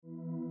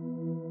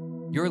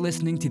You're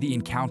listening to the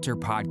Encounter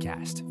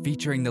Podcast,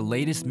 featuring the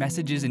latest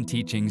messages and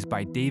teachings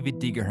by David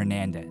Diga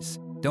Hernandez.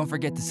 Don't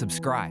forget to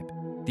subscribe.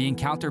 The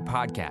Encounter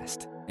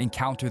Podcast.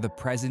 Encounter the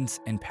presence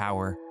and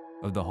power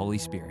of the Holy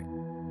Spirit.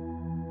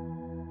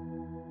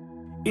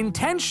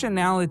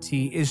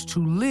 Intentionality is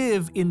to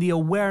live in the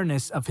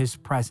awareness of His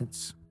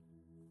presence.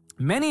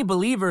 Many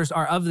believers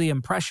are of the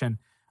impression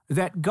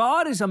that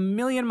God is a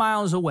million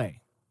miles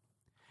away,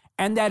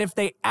 and that if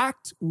they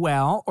act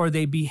well or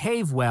they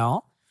behave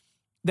well,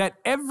 that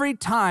every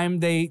time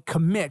they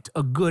commit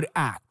a good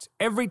act,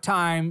 every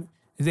time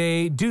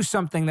they do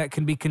something that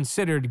can be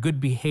considered good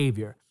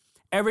behavior,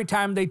 every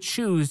time they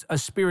choose a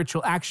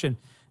spiritual action,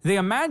 they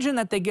imagine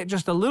that they get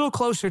just a little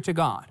closer to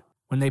God.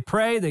 When they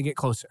pray, they get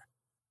closer.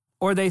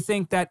 Or they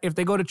think that if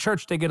they go to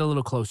church, they get a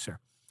little closer.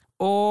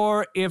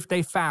 Or if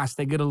they fast,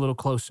 they get a little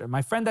closer.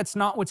 My friend, that's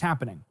not what's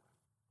happening.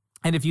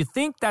 And if you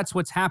think that's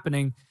what's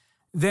happening,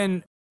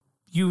 then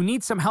you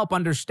need some help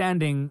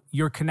understanding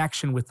your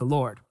connection with the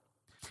Lord.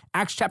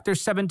 Acts chapter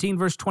 17,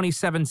 verse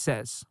 27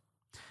 says,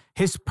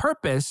 His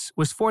purpose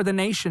was for the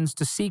nations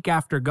to seek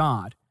after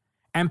God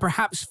and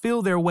perhaps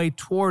feel their way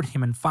toward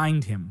Him and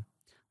find Him,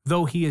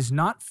 though He is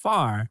not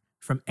far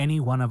from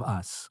any one of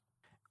us.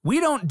 We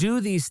don't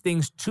do these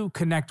things to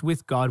connect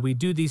with God. We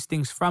do these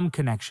things from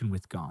connection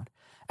with God.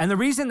 And the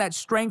reason that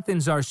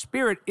strengthens our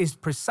spirit is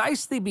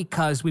precisely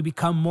because we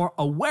become more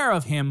aware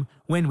of Him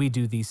when we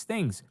do these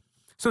things.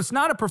 So it's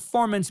not a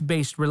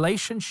performance-based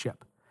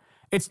relationship.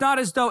 It's not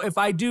as though if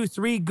I do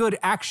 3 good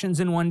actions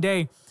in one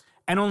day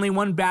and only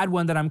one bad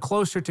one that I'm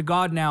closer to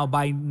God now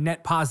by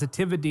net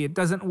positivity. It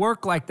doesn't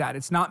work like that.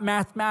 It's not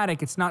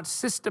mathematic. It's not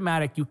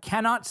systematic. You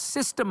cannot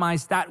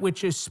systemize that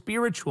which is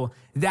spiritual.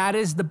 That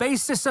is the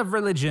basis of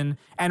religion,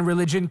 and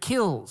religion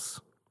kills.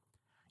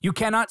 You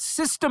cannot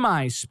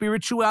systemize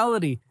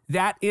spirituality.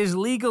 That is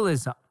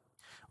legalism.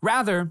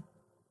 Rather,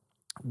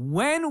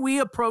 when we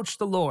approach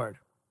the Lord,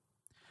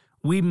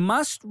 we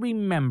must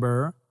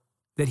remember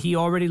that He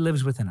already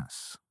lives within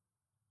us,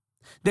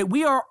 that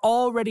we are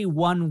already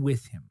one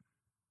with Him.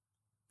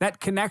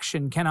 That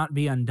connection cannot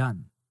be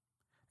undone.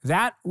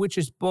 That which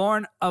is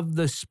born of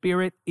the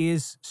Spirit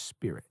is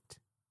spirit.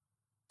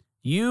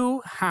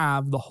 You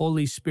have the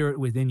Holy Spirit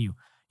within you.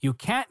 You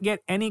can't get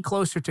any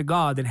closer to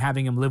God than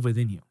having Him live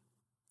within you,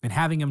 than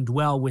having Him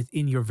dwell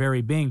within your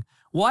very being.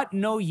 What,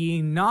 know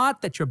ye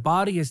not that your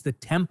body is the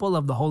temple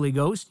of the Holy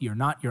Ghost? You're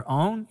not your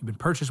own. You've been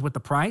purchased with a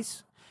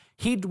price.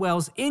 He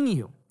dwells in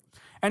you.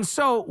 And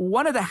so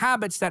one of the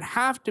habits that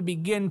have to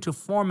begin to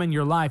form in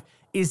your life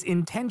is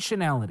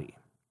intentionality.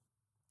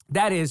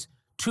 That is,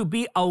 to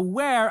be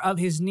aware of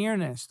His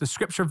nearness. The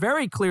scripture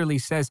very clearly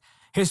says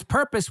His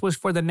purpose was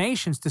for the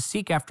nations to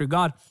seek after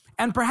God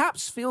and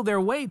perhaps feel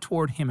their way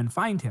toward Him and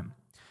find Him,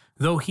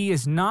 though He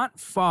is not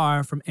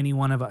far from any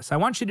one of us. I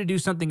want you to do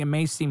something that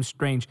may seem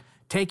strange.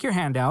 Take your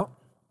hand out,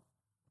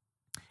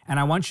 and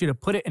I want you to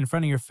put it in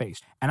front of your face.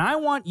 And I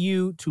want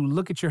you to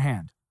look at your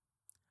hand.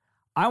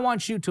 I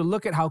want you to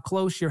look at how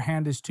close your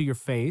hand is to your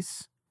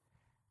face,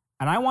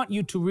 and I want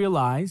you to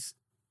realize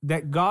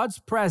that God's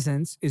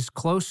presence is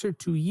closer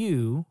to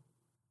you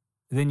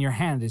than your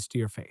hand is to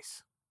your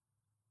face.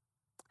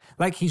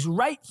 Like He's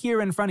right here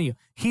in front of you.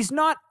 He's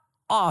not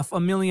off a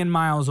million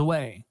miles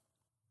away.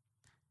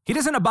 He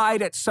doesn't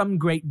abide at some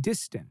great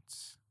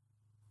distance.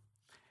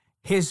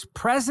 His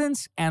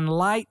presence and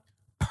light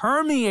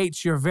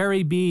permeates your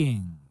very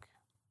being.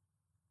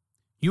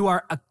 You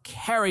are a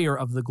carrier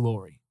of the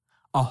glory,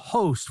 a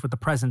host for the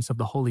presence of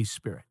the Holy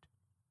Spirit.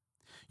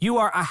 You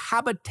are a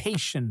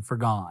habitation for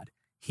God.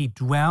 He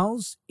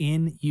dwells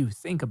in you.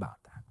 Think about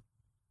that.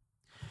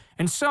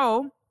 And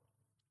so,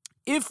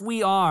 if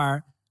we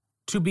are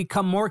to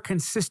become more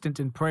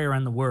consistent in prayer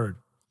and the Word,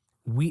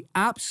 we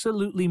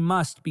absolutely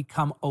must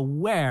become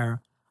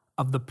aware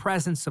of the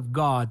presence of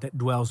God that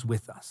dwells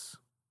with us.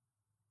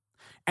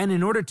 And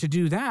in order to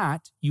do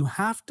that, you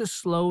have to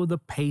slow the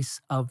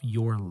pace of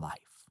your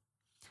life.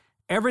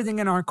 Everything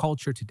in our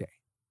culture today,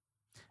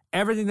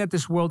 everything that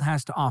this world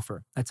has to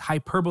offer, that's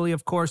hyperbole,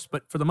 of course,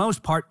 but for the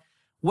most part,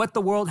 what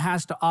the world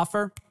has to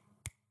offer,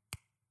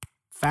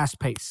 fast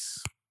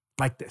pace,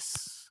 like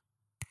this,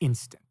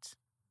 instant,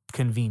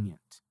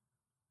 convenient,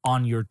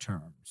 on your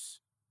terms,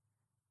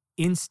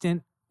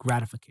 instant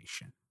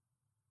gratification.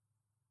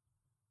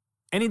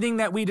 Anything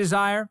that we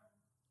desire,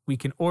 we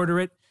can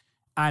order it.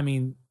 I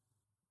mean,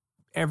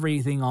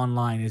 everything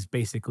online is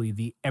basically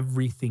the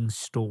everything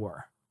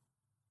store.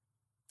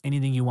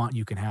 Anything you want,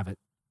 you can have it.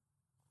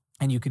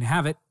 And you can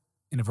have it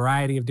in a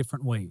variety of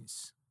different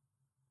ways.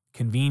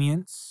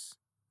 Convenience,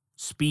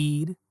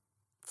 speed,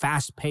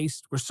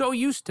 fast-paced. We're so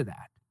used to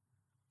that.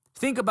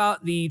 Think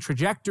about the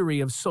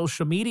trajectory of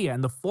social media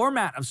and the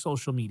format of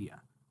social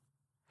media.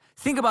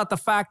 Think about the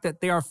fact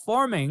that they are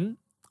forming,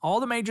 all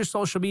the major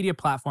social media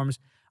platforms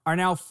are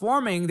now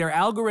forming their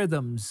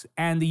algorithms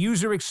and the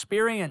user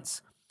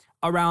experience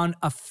around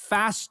a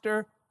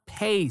faster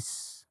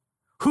pace.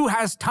 Who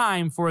has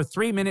time for a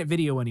 3-minute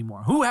video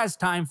anymore? Who has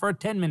time for a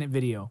 10-minute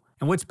video?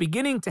 And what's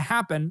beginning to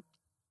happen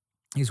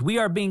is we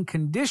are being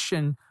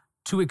conditioned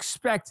to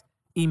expect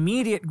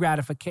immediate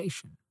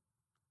gratification.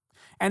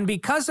 And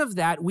because of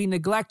that, we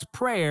neglect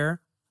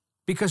prayer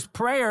because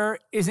prayer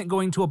isn't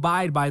going to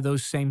abide by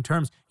those same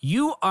terms.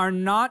 You are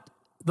not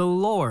the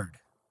Lord.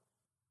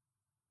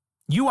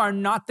 You are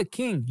not the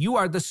king. You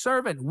are the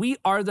servant. We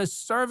are the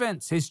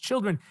servants, his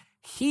children.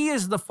 He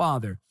is the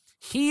Father.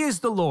 He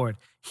is the Lord.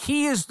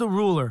 He is the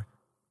ruler.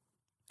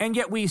 And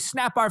yet we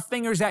snap our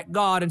fingers at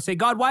God and say,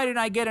 God, why didn't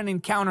I get an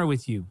encounter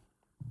with you?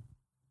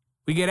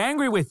 We get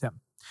angry with him.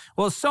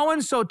 Well,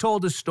 so-and-so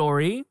told a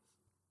story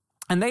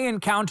and they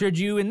encountered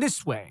you in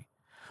this way.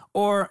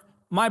 Or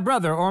my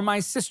brother or my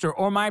sister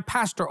or my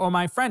pastor or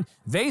my friend,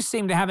 they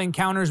seem to have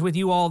encounters with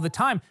you all the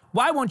time.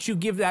 Why won't you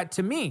give that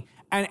to me?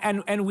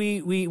 And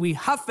we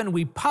huff and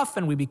we puff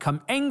and we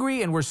become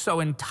angry and we're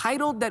so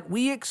entitled that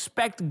we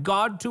expect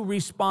God to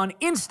respond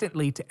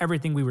instantly to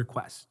everything we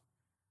request.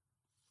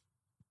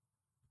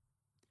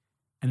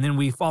 And then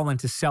we fall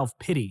into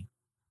self-pity,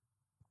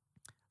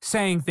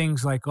 saying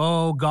things like,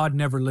 oh, God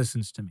never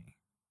listens to me.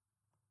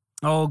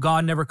 Oh,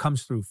 God never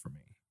comes through for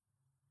me.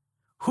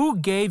 Who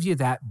gave you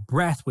that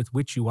breath with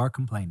which you are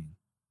complaining?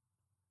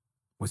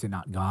 Was it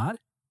not God?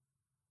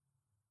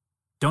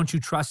 Don't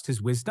you trust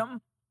his wisdom?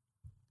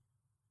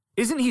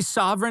 Isn't he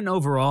sovereign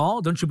over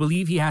all? Don't you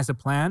believe he has a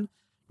plan?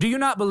 Do you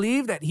not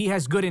believe that he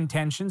has good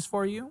intentions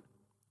for you?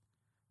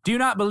 Do you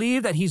not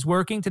believe that he's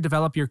working to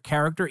develop your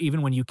character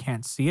even when you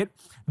can't see it?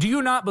 Do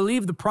you not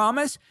believe the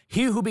promise,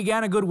 he who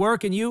began a good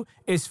work in you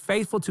is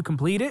faithful to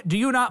complete it? Do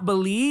you not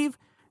believe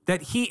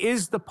that he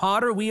is the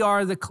potter, we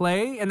are the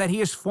clay, and that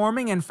he is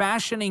forming and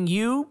fashioning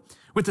you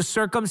with the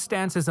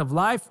circumstances of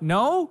life?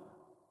 No?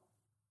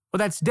 Well,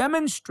 that's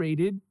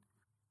demonstrated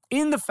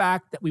in the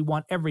fact that we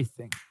want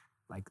everything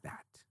like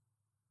that.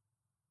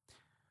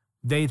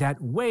 They that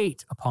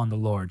wait upon the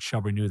Lord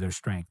shall renew their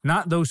strength,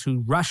 not those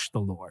who rush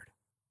the Lord.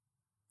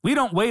 We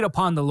don't wait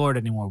upon the Lord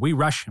anymore. We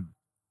rush him.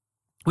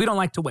 We don't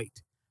like to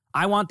wait.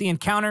 I want the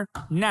encounter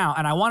now,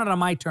 and I want it on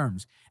my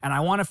terms, and I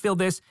want to feel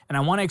this, and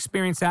I want to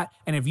experience that,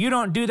 and if you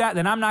don't do that,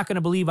 then I'm not going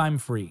to believe I'm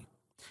free.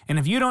 And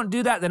if you don't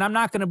do that, then I'm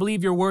not going to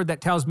believe your word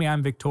that tells me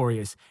I'm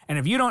victorious. And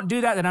if you don't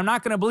do that, then I'm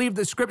not going to believe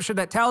the scripture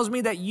that tells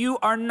me that you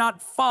are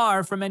not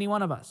far from any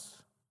one of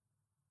us.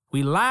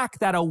 We lack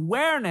that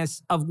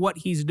awareness of what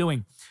he's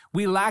doing.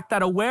 We lack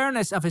that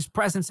awareness of his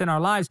presence in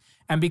our lives.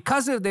 And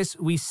because of this,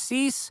 we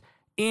cease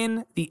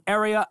in the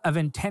area of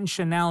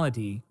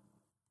intentionality.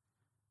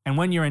 And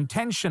when you're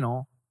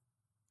intentional,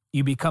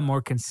 you become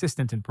more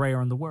consistent in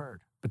prayer and the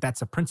word. But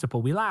that's a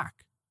principle we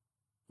lack.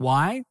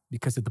 Why?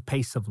 Because of the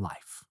pace of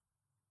life.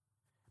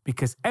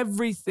 Because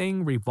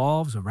everything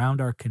revolves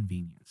around our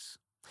convenience.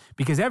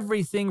 Because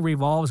everything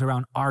revolves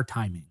around our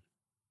timing.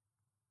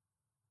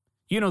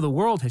 You know, the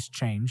world has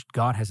changed,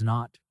 God has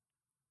not.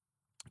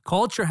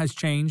 Culture has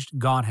changed,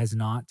 God has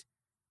not.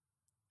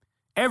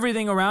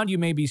 Everything around you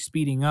may be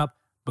speeding up,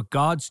 but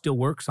God still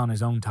works on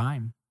his own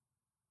time.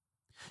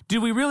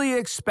 Do we really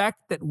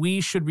expect that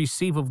we should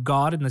receive of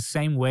God in the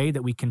same way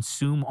that we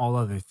consume all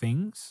other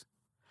things?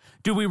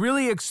 Do we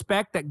really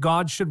expect that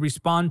God should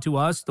respond to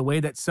us the way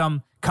that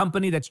some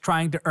company that's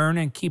trying to earn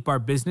and keep our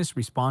business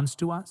responds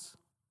to us?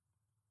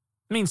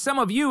 I mean, some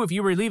of you, if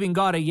you were leaving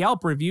God a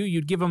Yelp review,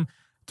 you'd give him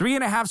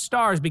 3.5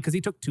 stars because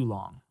he took too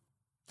long.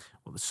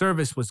 Well, the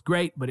service was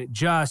great, but it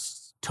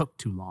just took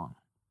too long.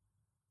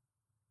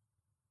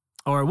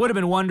 Or it would have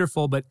been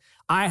wonderful, but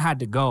I had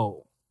to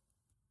go.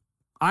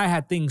 I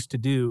had things to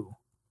do.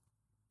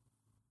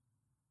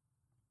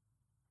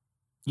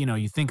 You know,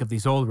 you think of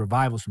these old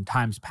revivals from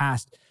times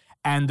past,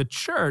 and the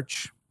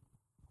church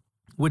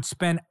would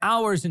spend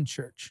hours in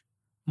church,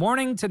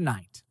 morning to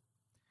night.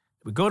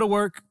 They would go to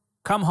work,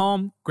 come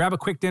home, grab a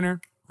quick dinner,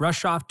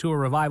 rush off to a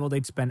revival.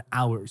 They'd spend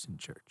hours in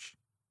church.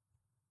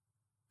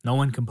 No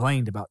one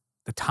complained about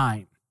the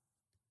time.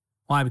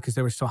 Why? Because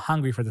they were so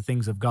hungry for the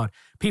things of God.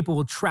 People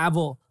will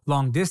travel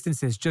long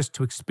distances just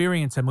to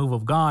experience a move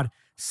of God.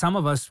 Some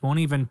of us won't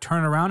even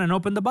turn around and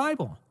open the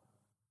Bible.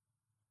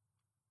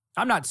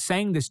 I'm not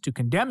saying this to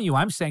condemn you.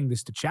 I'm saying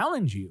this to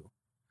challenge you.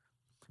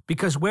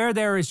 Because where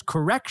there is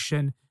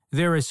correction,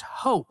 there is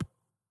hope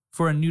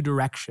for a new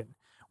direction.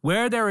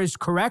 Where there is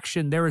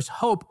correction, there is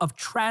hope of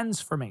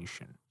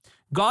transformation.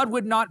 God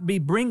would not be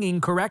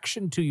bringing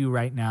correction to you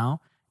right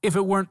now if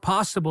it weren't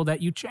possible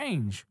that you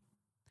change.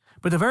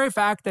 But the very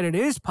fact that it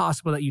is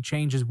possible that you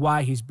change is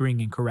why he's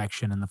bringing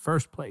correction in the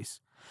first place.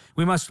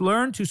 We must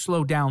learn to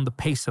slow down the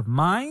pace of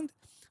mind,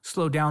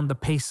 slow down the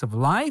pace of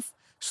life,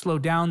 slow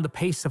down the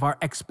pace of our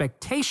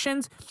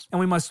expectations, and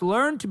we must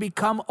learn to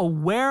become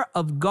aware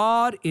of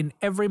God in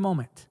every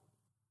moment.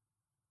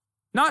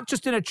 Not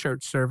just in a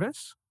church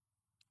service,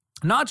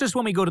 not just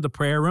when we go to the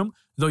prayer room,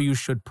 though you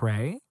should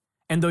pray,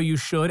 and though you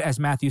should, as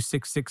Matthew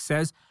 6:6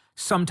 says,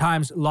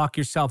 sometimes lock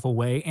yourself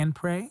away and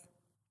pray.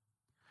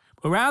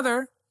 But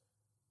rather,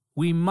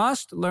 we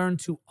must learn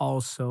to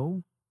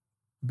also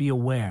be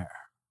aware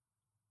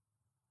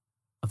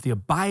of the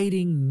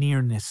abiding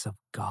nearness of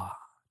God.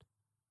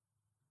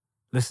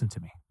 Listen to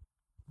me.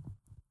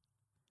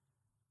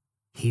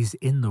 He's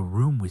in the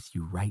room with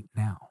you right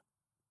now.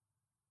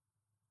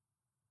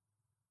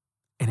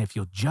 And if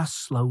you'll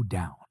just slow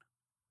down,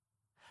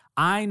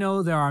 I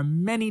know there are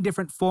many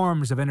different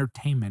forms of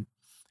entertainment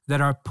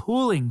that are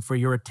pulling for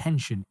your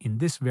attention in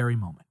this very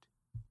moment.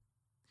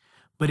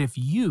 But if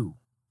you,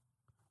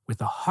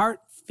 with a heart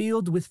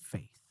filled with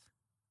faith,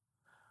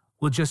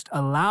 will just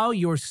allow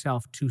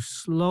yourself to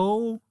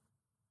slow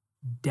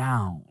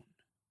down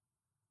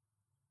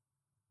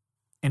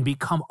and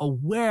become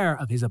aware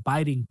of his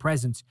abiding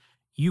presence,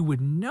 you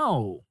would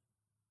know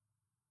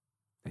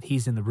that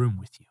he's in the room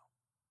with you.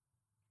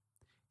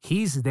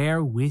 He's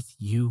there with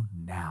you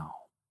now.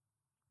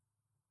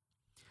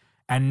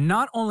 And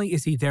not only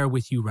is he there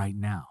with you right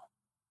now,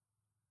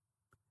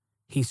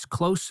 he's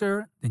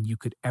closer than you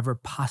could ever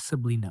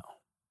possibly know.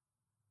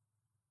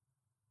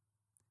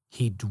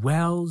 He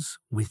dwells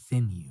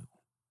within you.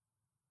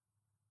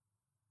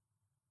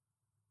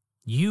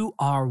 You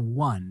are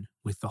one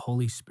with the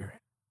Holy Spirit.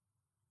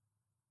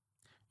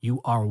 You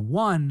are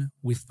one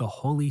with the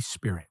Holy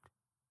Spirit.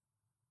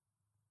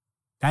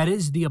 That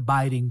is the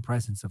abiding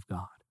presence of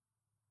God.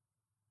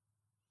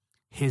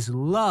 His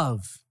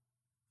love,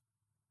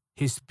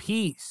 his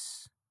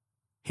peace,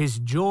 his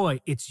joy,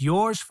 it's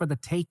yours for the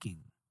taking.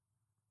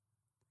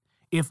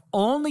 If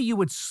only you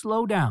would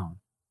slow down.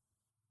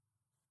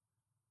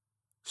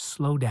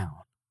 Slow down.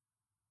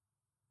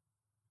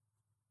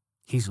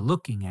 He's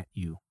looking at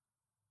you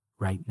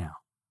right now.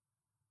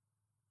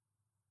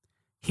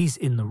 He's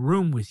in the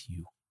room with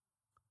you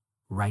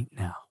right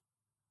now.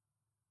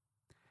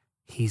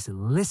 He's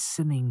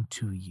listening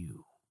to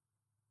you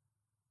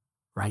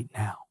right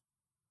now.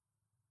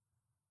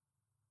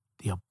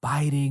 The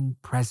abiding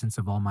presence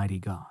of Almighty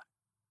God.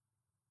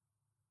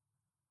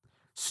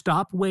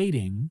 Stop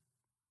waiting.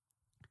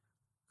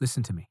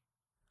 Listen to me.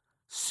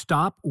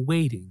 Stop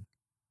waiting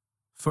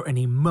for an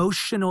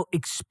emotional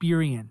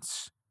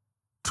experience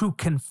to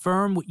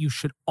confirm what you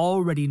should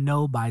already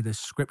know by the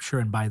Scripture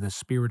and by the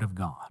Spirit of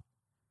God.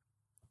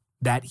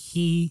 That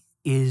he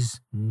is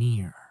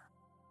near.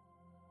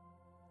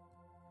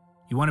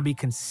 You want to be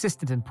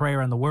consistent in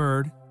prayer and the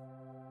Word,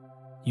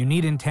 you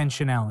need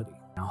intentionality.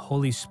 Now,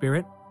 Holy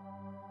Spirit,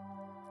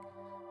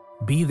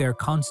 be their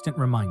constant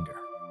reminder.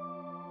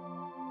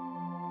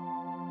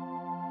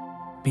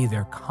 Be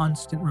their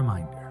constant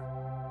reminder.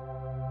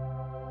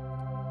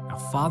 Now,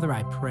 Father,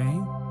 I pray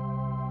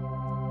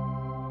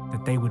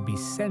that they would be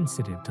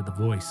sensitive to the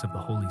voice of the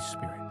Holy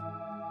Spirit.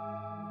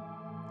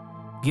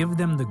 Give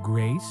them the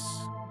grace,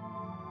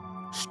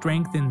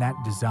 strengthen that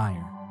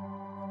desire,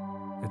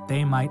 that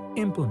they might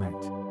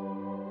implement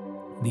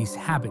these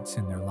habits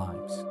in their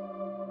lives.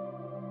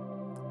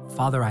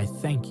 Father, I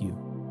thank you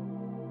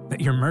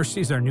that your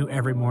mercies are new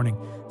every morning.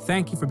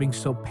 Thank you for being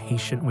so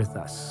patient with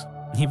us,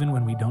 even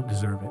when we don't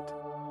deserve it.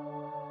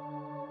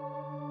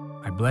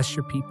 I bless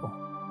your people.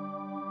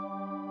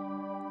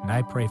 And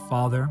I pray,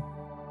 Father,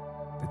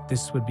 that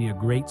this would be a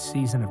great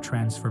season of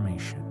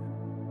transformation.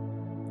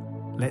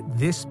 Let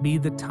this be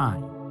the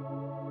time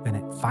when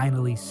it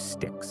finally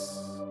sticks.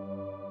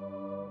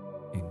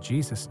 In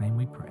Jesus' name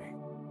we pray.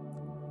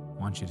 I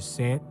want you to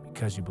say it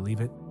because you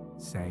believe it.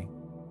 Say,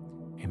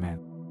 amen.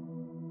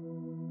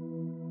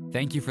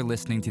 Thank you for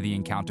listening to the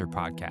Encounter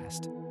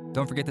Podcast.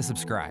 Don't forget to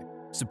subscribe.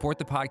 Support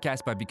the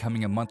podcast by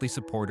becoming a monthly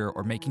supporter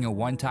or making a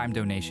one-time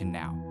donation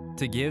now.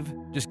 To give,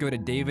 just go to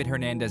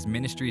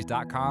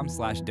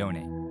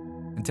davidhernandezministries.com/donate.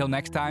 Until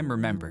next time,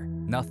 remember,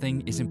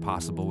 nothing is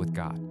impossible with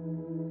God.